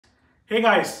Hey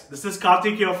guys, this is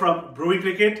Karthik here from Brewing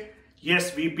Cricket.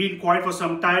 Yes, we've been quiet for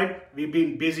some time. We've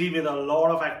been busy with a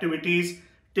lot of activities,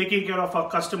 taking care of our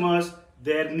customers,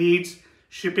 their needs,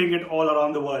 shipping it all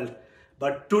around the world.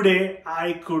 But today,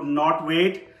 I could not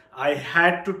wait. I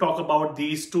had to talk about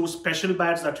these two special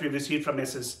bats that we received from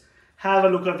SS. Have a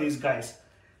look at these guys.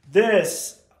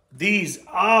 These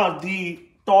are the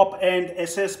top-end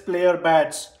SS player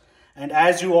bats. And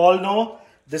as you all know,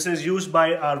 this is used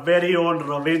by our very own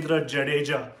Ravindra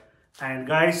Jadeja. And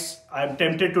guys, I'm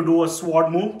tempted to do a sword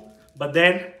move, but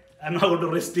then I'm not going to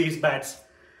risk these bats.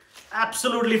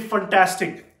 Absolutely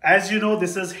fantastic. As you know,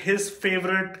 this is his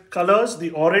favorite colors,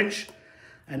 the orange.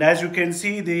 And as you can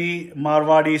see, the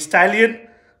Marwadi stallion,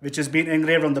 which has been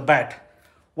engraved on the bat.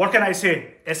 What can I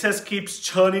say? SS keeps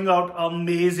churning out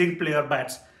amazing player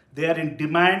bats. They are in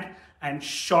demand and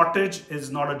shortage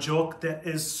is not a joke. There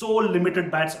is so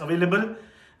limited bats available.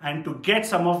 And to get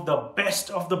some of the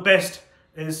best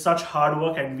is such hard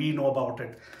work, and we know about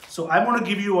it. So I'm going to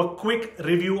give you a quick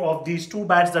review of these two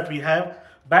bats that we have.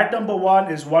 Bat number one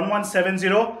is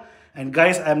 1170. And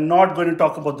guys, I'm not going to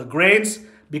talk about the grains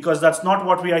because that's not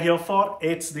what we are here for.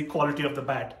 It's the quality of the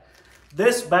bat.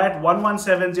 This bat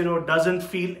 1170 doesn't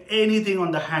feel anything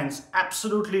on the hands.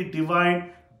 Absolutely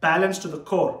divine, balance to the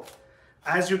core.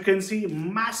 As you can see,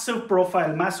 massive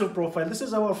profile, massive profile. This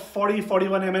is our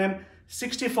 41 mm.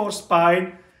 64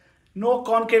 spine, no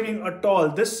concaving at all.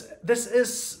 This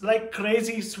is like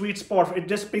crazy sweet spot. It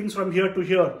just pings from here to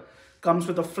here. Comes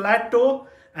with a flat toe,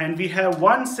 and we have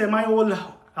one semi-oval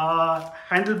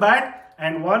handle bat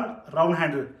and one round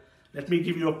handle. Let me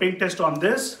give you a ping test on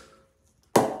this.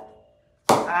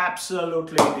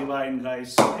 Absolutely divine,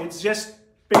 guys. It's just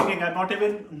pinging. I'm not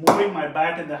even moving my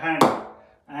bat in the hand,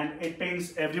 and it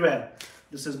pings everywhere.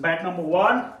 This is bat number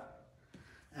one.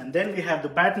 And then we have the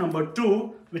bat number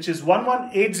two, which is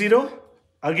 1180.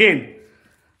 Again,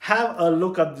 have a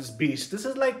look at this beast. This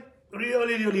is like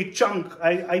really chunk.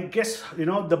 I guess, you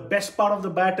know, the best part of the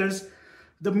bat is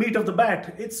the meat of the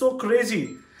bat. It's so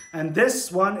crazy. And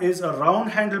this one is a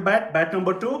round handle bat, bat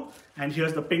number two. And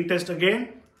here's the ping test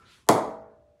again.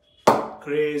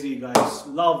 Crazy, guys.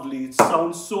 Lovely. It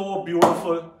sounds so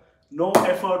beautiful. No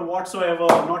effort whatsoever.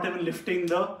 Not even lifting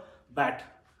the bat.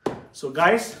 So,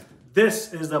 guys,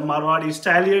 this is the Marwadi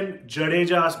Stallion,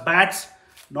 Jadeja's bats,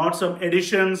 not some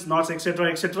editions, not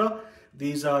etc.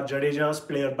 These are Jadeja's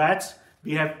player bats.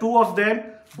 We have two of them.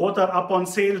 Both are up on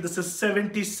sale. This is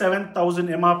 77,000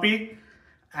 MRP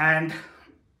and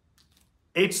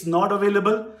it's not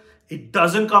available. It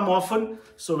doesn't come often.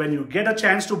 So when you get a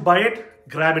chance to buy it,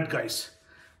 grab it, guys.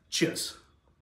 Cheers.